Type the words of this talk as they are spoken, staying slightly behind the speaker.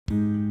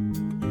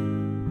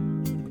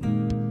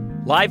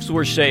Lives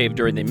were saved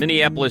during the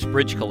Minneapolis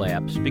bridge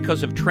collapse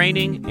because of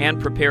training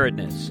and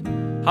preparedness.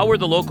 How were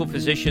the local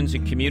physicians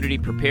and community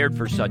prepared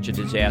for such a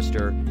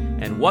disaster,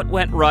 and what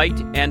went right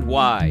and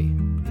why?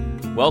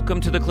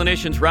 Welcome to the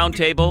Clinicians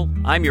Roundtable.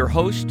 I'm your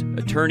host,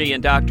 attorney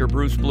and Dr.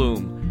 Bruce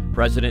Bloom,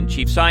 President and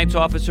Chief Science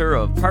Officer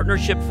of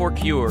Partnership for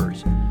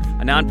Cures,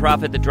 a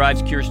nonprofit that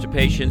drives cures to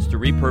patients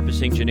through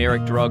repurposing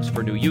generic drugs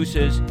for new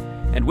uses.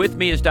 And with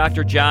me is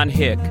Dr. John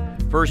Hick,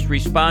 first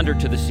responder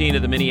to the scene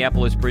of the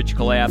Minneapolis bridge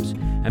collapse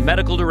and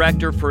medical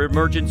director for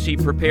emergency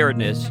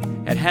preparedness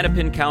at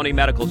Hennepin County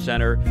Medical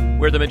Center,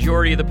 where the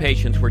majority of the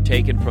patients were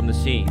taken from the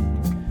scene.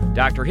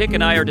 Dr. Hick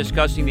and I are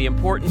discussing the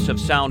importance of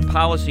sound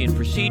policy and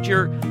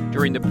procedure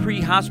during the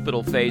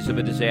pre-hospital phase of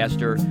a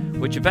disaster,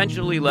 which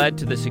eventually led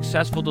to the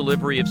successful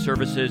delivery of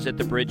services at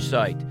the bridge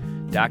site.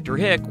 Dr.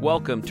 Hick,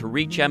 welcome to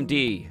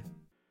ReachMD.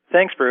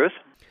 Thanks, Bruce.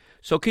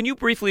 So can you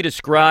briefly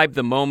describe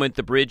the moment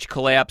the bridge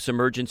collapse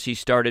emergency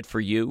started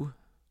for you?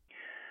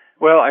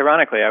 Well,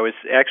 ironically, I was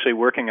actually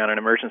working on an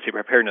emergency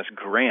preparedness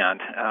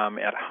grant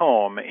at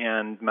home,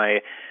 and my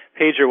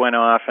pager went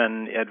off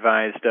and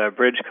advised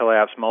bridge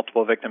collapse,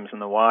 multiple victims in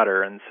the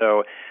water. And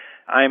so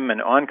I'm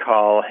an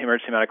on-call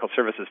emergency medical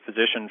services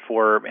physician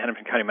for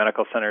Hennepin County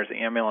Medical Center's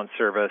ambulance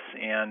service,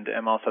 and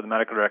I'm also the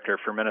medical director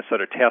for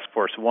Minnesota Task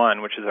Force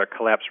 1, which is our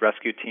collapse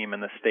rescue team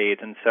in the state.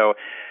 And so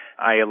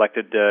I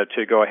elected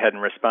to go ahead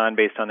and respond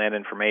based on that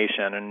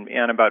information.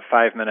 And about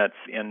 5 minutes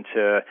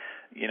into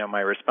my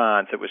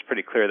response, it was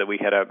pretty clear that we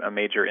had a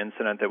major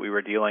incident that we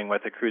were dealing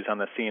with. The crews on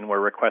the scene were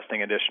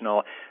requesting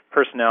additional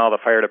personnel. The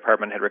fire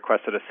department had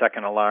requested a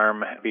second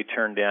alarm be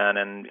turned in,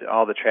 and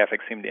all the traffic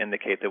seemed to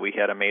indicate that we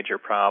had a major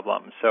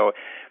problem. So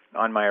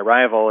on my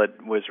arrival,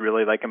 it was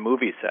really like a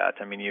movie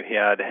set. I mean, you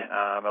had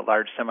a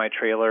large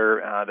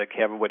semi-trailer, the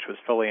cab of which was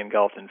fully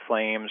engulfed in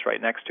flames.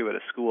 Right next to it,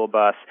 a school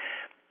bus.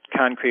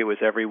 Concrete was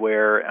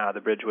everywhere.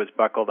 The bridge was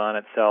buckled on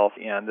itself,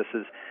 and this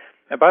is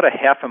about a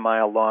half a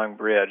mile long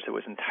bridge that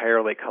was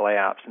entirely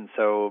collapsed. And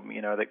so,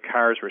 the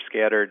cars were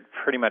scattered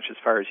pretty much as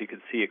far as you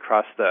could see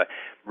across the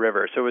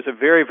river. So it was a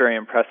very, very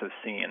impressive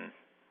scene.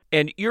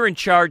 And you're in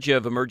charge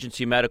of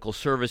emergency medical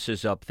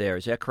services up there,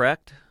 is that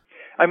correct?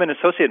 I'm an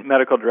associate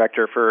medical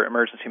director for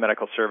emergency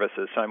medical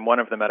services, so I'm one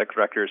of the medical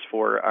directors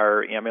for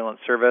our ambulance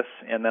service,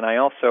 and then I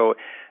also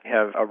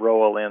have a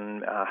role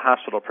in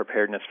hospital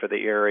preparedness for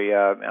the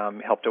area,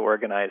 helped to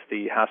organize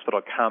the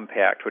Hospital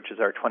Compact, which is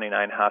our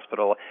 29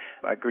 hospital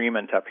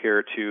agreement up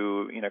here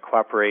to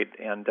cooperate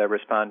and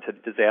respond to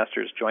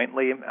disasters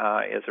jointly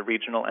as a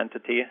regional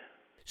entity.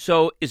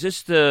 So is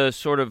this the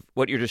sort of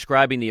what you're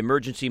describing, the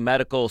emergency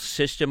medical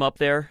system up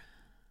there?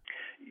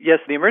 Yes,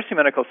 the emergency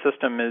medical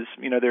system is,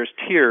 there's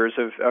tiers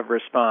of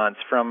response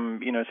from,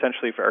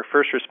 essentially for our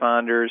first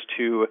responders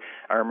to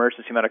our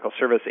emergency medical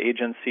service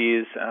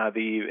agencies,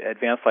 the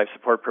advanced life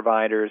support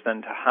providers,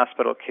 then to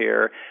hospital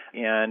care.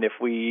 And if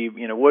we,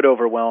 would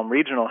overwhelm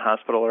regional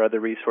hospital or other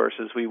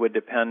resources, we would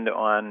depend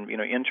on,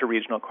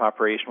 interregional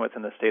cooperation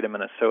within the state of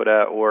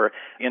Minnesota or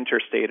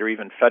interstate or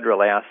even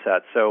federal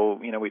assets. So,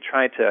 we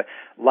try to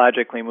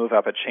logically move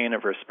up a chain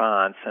of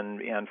response.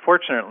 And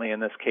fortunately, in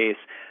this case,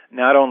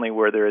 not only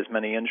were there as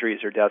many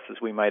injuries or deaths as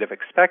we might have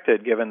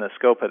expected given the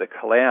scope of the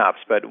collapse,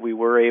 but we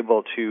were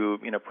able to,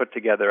 put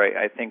together,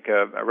 I think,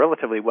 a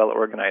relatively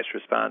well-organized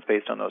response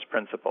based on those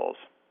principles.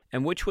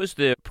 And which was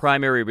the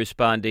primary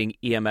responding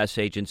EMS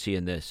agency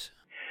in this?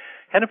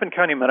 Hennepin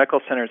County Medical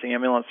Center's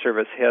ambulance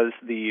service has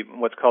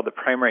what's called the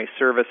primary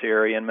service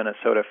area in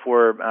Minnesota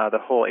for the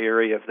whole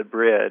area of the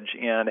bridge.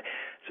 And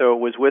so it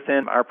was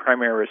within our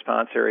primary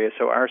response area,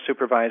 so our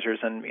supervisors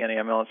and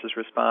ambulances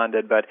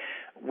responded, but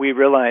we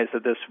realized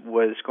that this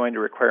was going to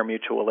require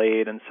mutual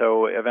aid, and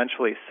so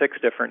eventually 6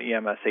 different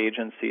EMS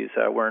agencies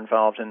were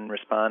involved in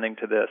responding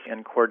to this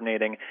and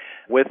coordinating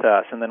with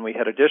us, and then we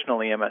had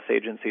additional EMS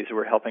agencies who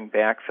were helping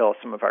backfill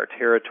some of our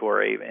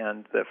territory,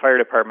 and the fire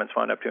departments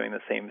wound up doing the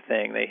same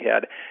thing. They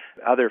had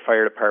other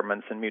fire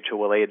departments and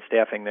mutual aid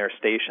staffing their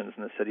stations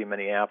in the city of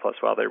Minneapolis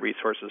while their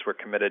resources were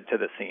committed to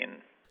the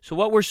scene. So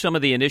what were some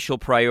of the initial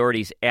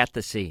priorities at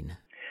the scene?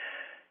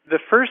 The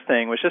first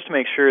thing was just to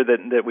make sure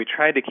that we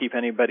tried to keep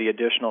anybody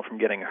additional from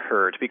getting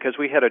hurt, because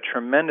we had a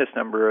tremendous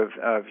number of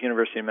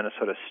University of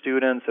Minnesota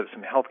students, of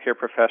some healthcare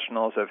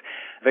professionals, of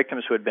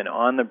victims who had been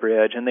on the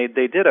bridge, and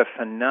they did a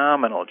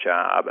phenomenal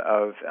job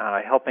of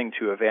helping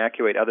to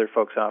evacuate other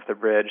folks off the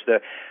bridge.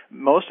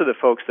 Most of the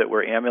folks that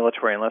were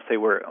ambulatory, unless they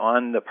were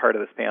on the part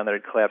of the span that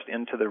had collapsed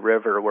into the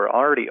river, were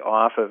already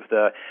off of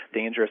the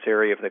dangerous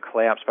area of the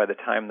collapse by the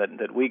time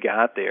that we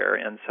got there.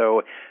 And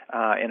so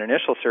an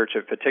initial search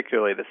of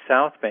particularly the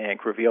South Bank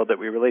revealed that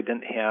we really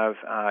didn't have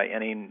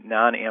any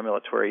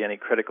non-ambulatory, any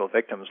critical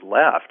victims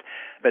left.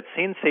 But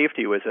scene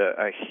safety was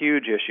a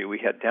huge issue. We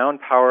had down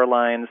power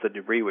lines, the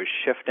debris was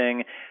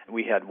shifting,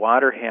 we had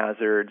water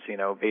hazards,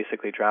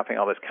 basically dropping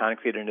all this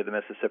concrete into the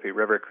Mississippi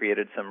River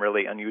created some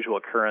really unusual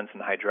currents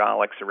and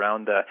hydraulics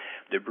around the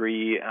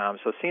debris.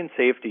 So scene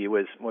safety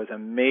was a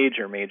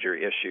major, major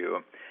issue.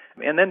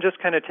 And then just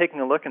kind of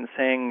taking a look and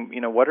saying,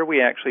 what are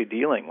we actually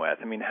dealing with?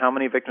 I mean, how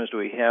many victims do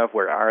we have?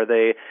 Where are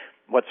they?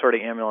 what sort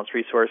of ambulance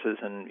resources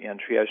and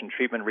triage and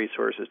treatment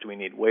resources do we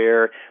need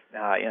where,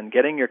 and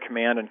getting your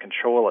command and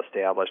control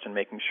established and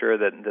making sure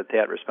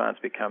that response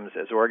becomes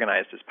as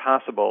organized as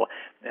possible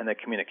and the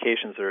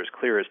communications are as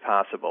clear as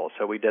possible.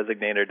 So we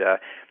designated a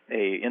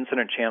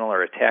incident channel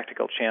or a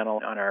tactical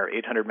channel on our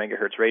 800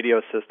 megahertz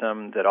radio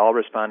system that all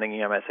responding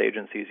EMS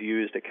agencies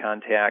use to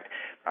contact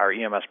our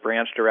EMS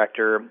branch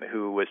director,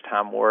 who was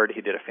Tom Ward.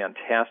 He did a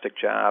fantastic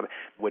job,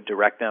 would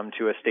direct them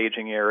to a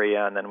staging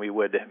area, and then we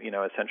would,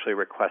 essentially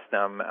request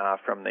them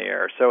from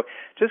there. So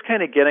just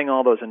kind of getting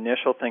all those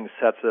initial things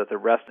set so that the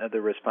rest of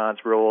the response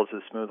rolls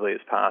as smoothly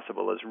as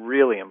possible is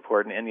really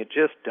important, and you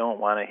just don't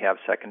want to have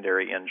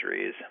secondary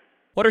injuries.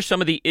 What are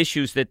some of the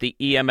issues that the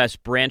EMS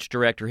branch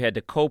director had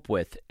to cope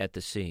with at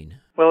the scene?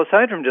 Well,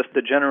 aside from just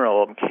the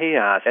general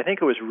chaos, I think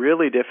it was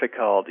really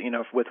difficult,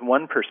 with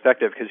one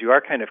perspective, because you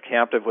are kind of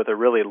captive with a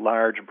really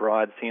large,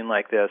 broad scene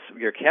like this.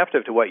 You're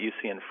captive to what you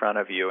see in front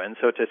of you. And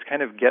so to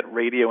kind of get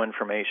radio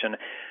information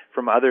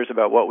from others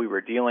about what we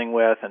were dealing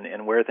with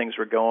and where things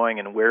were going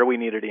and where we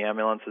needed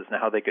ambulances and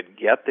how they could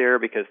get there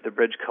because the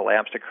bridge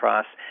collapsed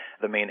across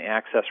the main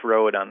access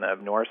road on the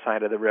north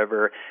side of the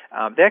river,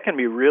 that can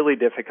be really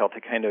difficult to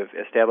kind of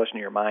establish in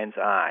your mind's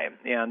eye.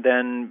 And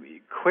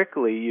then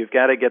quickly, you've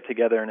got to get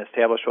together and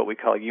establish what we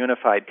call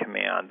unified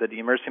command, that the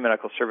Emergency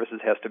Medical Services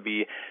has to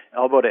be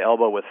elbow to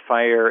elbow with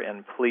fire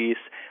and police,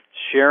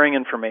 sharing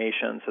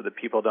information so that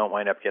people don't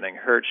wind up getting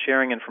hurt,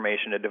 sharing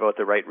information to devote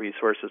the right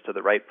resources to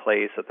the right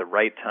place at the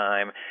right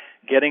time,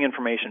 getting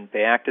information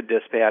back to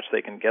dispatch.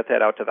 They can get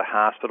that out to the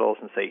hospitals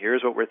and say,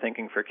 here's what we're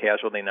thinking for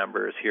casualty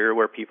numbers, here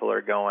where people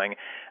are going.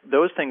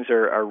 Those things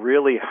are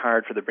really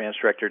hard for the branch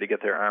director to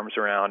get their arms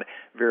around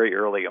very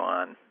early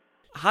on.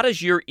 How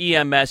does your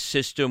EMS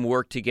system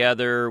work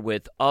together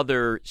with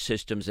other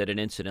systems at an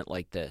incident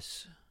like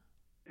this?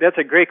 That's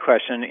a great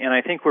question, and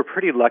I think we're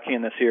pretty lucky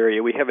in this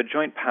area. We have a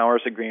joint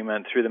powers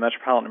agreement through the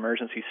Metropolitan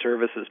Emergency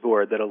Services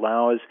Board that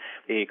allows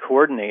a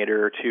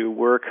coordinator to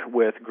work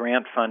with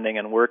grant funding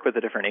and work with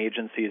the different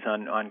agencies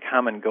on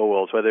common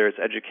goals, whether it's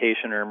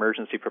education or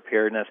emergency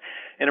preparedness.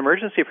 And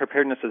emergency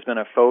preparedness has been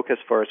a focus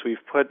for us. We've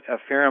put a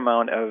fair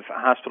amount of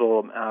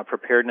hospital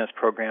preparedness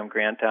program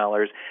grant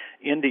dollars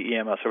into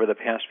EMS over the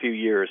past few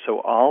years. So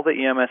all the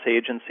EMS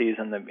agencies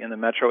in the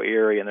metro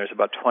area, and there's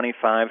about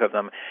 25 of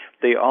them,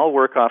 they all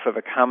work off of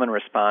a common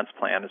response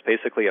plan. It's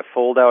basically a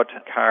fold-out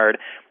card.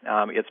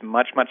 It's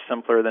much, much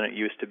simpler than it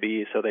used to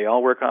be, so they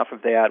all work off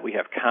of that. We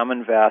have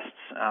common vests.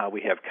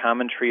 We have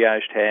common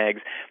triage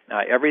tags.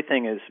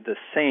 Everything is the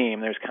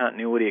same. There's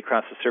continuity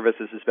across the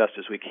services as best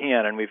as we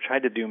can, and we've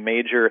tried to do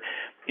major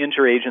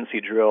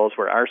interagency drills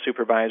where our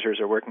supervisors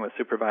are working with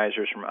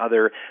supervisors from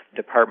other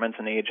departments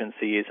and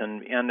agencies,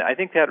 and I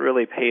think that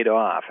really paid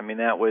off. I mean,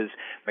 that was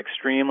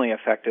extremely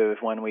effective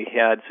when we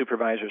had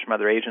supervisors from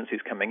other agencies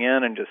coming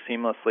in and just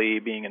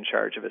seamlessly being in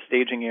charge of a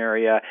staging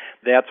area.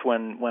 That's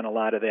when a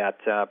lot of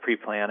that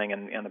pre-planning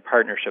and the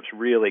partnerships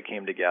really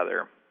came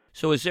together.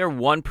 So is there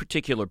one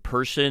particular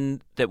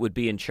person that would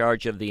be in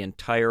charge of the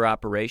entire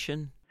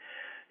operation?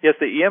 Yes,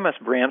 the EMS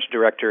branch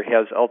director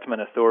has ultimate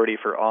authority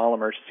for all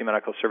emergency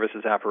medical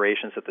services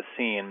operations at the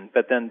scene,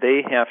 but then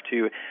they have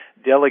to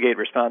delegate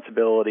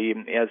responsibility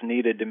as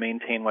needed to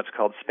maintain what's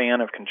called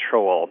span of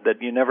control,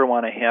 that you never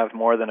want to have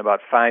more than about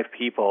 5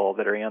 people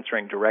that are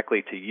answering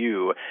directly to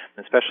you,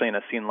 especially in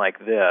a scene like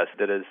this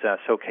that is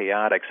so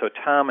chaotic. So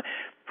Tom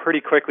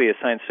pretty quickly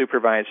assigned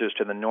supervisors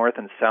to the north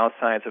and south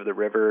sides of the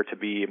river to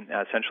be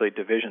essentially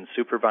division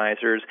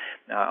supervisors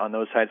on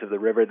those sides of the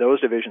river. Those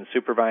division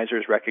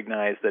supervisors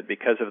recognized that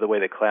because of the way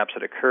the collapse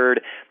had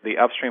occurred, the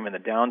upstream and the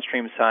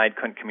downstream side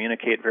couldn't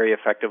communicate very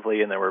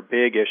effectively, and there were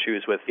big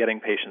issues with getting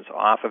patients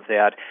off of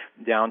that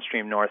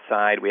downstream north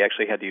side. We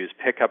actually had to use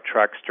pickup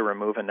trucks to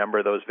remove a number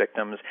of those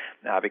victims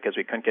because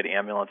we couldn't get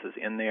ambulances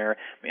in there.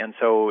 And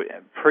so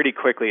pretty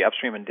quickly,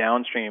 upstream and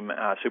downstream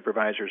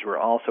supervisors were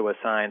also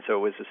assigned, so it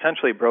was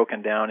essentially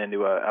broken down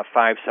into a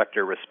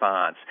 5-sector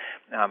response,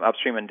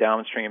 upstream and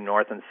downstream,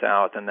 north and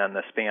south, and then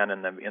the span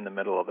in the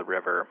middle of the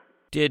river.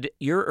 Did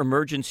your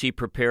emergency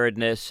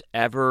preparedness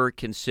ever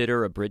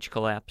consider a bridge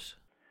collapse?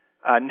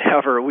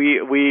 Never.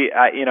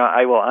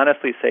 I will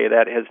honestly say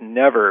that has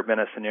never been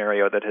a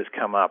scenario that has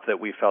come up that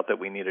we felt that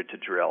we needed to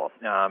drill.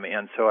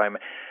 And so I'm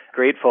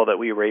grateful that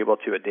we were able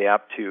to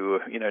adapt to,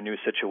 new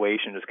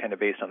situations just kind of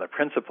based on the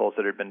principles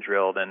that had been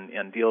drilled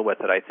and deal with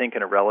it, I think,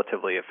 in a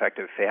relatively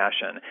effective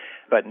fashion.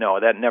 But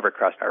no, that never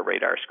crossed our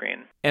radar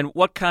screen. And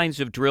what kinds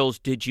of drills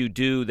did you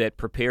do that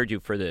prepared you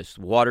for this?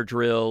 Water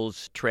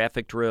drills,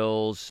 traffic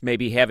drills,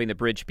 maybe having the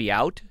bridge be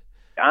out?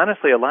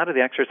 Honestly, a lot of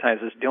the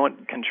exercises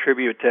don't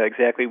contribute to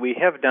exactly. We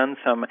have done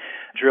some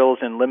drills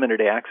in limited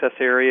access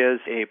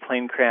areas, a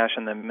plane crash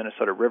in the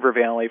Minnesota River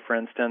Valley, for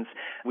instance.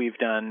 We've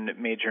done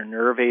major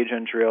nerve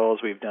agent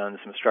drills. We've done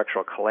some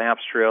structural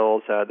collapse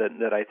drills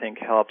that I think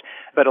helped.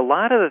 But a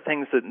lot of the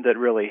things that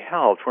really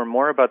helped were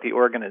more about the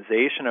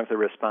organization of the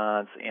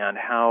response and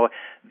how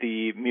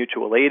the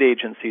mutual aid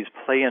agencies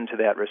play into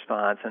that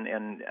response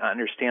and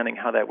understanding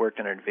how that worked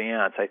in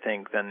advance, I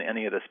think, than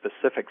any of the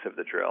specifics of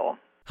the drill.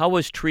 How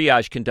was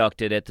triage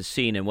conducted at the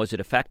scene, and was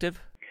it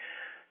effective?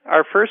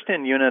 Our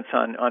first-in units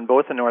on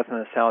both the north and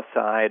the south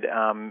side,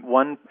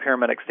 one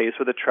paramedic stays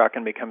with the truck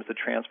and becomes the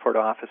transport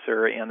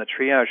officer, and the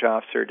triage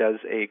officer does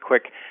a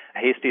quick,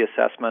 hasty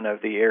assessment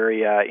of the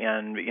area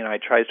and,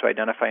 tries to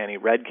identify any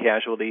red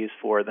casualties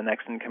for the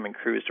next incoming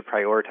crews to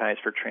prioritize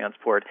for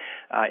transport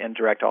and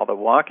direct all the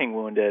walking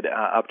wounded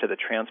up to the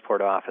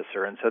transport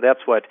officer. And so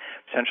that's what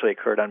essentially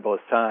occurred on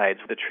both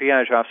sides. The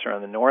triage officer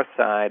on the north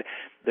side,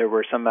 there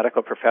were some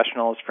medical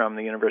professionals from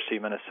the University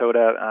of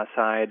Minnesota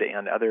side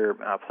and other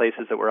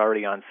places that were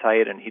already on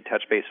site, and he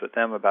touched base with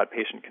them about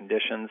patient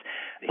conditions.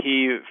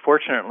 He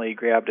fortunately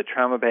grabbed a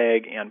trauma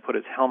bag and put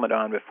his helmet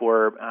on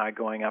before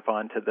going up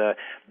onto the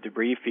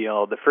debris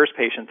field. The first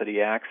patient that he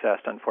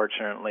accessed,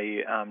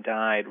 unfortunately,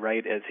 died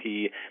right as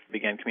he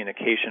began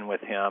communication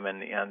with him,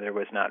 and there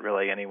was not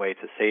really any way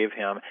to save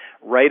him.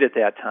 Right at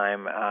that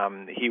time,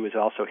 he was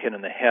also hit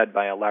in the head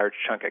by a large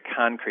chunk of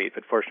concrete,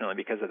 but fortunately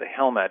because of the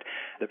helmet,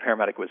 the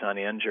paramedic was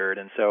uninjured,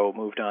 and so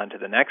moved on to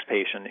the next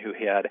patient who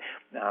had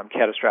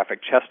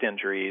catastrophic chest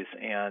injuries,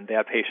 and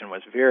that patient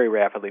was very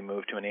rapidly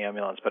moved to an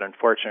ambulance, but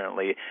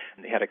unfortunately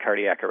had a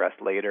cardiac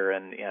arrest later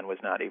and was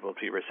not able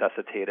to be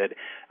resuscitated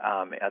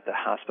at the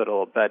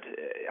hospital. But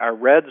our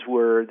reds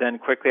were then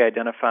quickly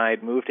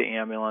identified, moved to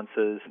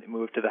ambulances,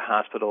 moved to the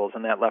hospitals,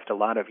 and that left a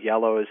lot of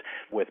yellows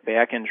with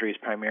back injuries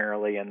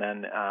primarily, and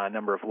then a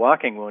number of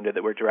walking wounded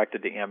that were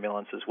directed to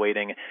ambulances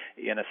waiting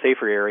in a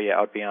safer area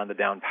out beyond the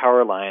down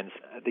power lines.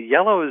 The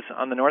yellows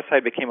on the north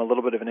side became a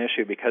little bit of an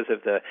issue because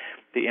of the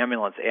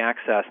ambulance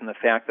access and the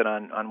fact that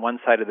on one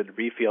side of the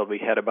debris field we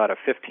had about a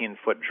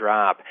 15-foot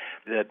drop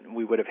that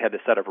we would have had to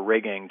set up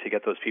rigging to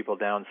get those people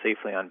down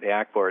safely on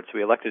backboards. So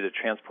we elected to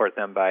transport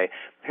them by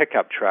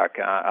pickup truck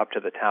up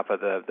to the top of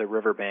the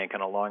riverbank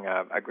and along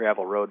a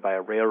gravel road by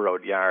a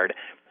railroad yard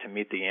to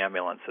meet the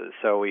ambulances.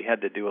 So we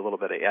had to do a little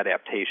bit of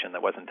adaptation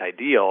that wasn't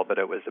ideal, but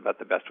it was about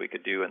the best we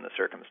could do in the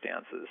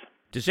circumstances.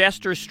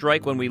 Disasters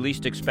strike when we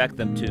least expect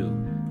them to.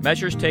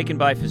 Measures taken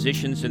by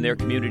physicians in their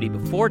community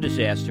before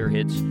disaster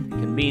hits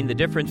can mean the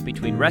difference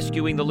between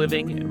rescuing the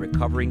living and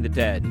recovering the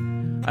dead.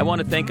 I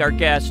want to thank our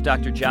guest,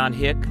 Dr. John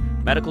Hick,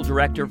 Medical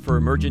Director for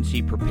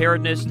Emergency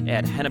Preparedness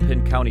at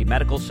Hennepin County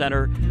Medical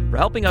Center, for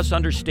helping us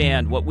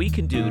understand what we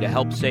can do to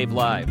help save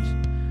lives.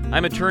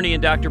 I'm attorney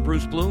and Dr.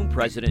 Bruce Bloom,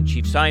 President and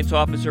Chief Science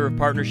Officer of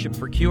Partnership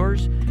for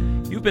Cures.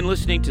 You've been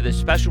listening to this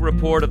special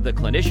report of the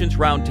Clinicians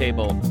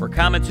Roundtable. For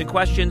comments and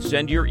questions,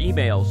 send your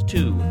emails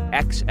to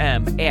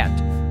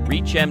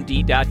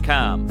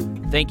xm@reachmd.com.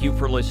 Thank you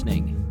for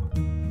listening.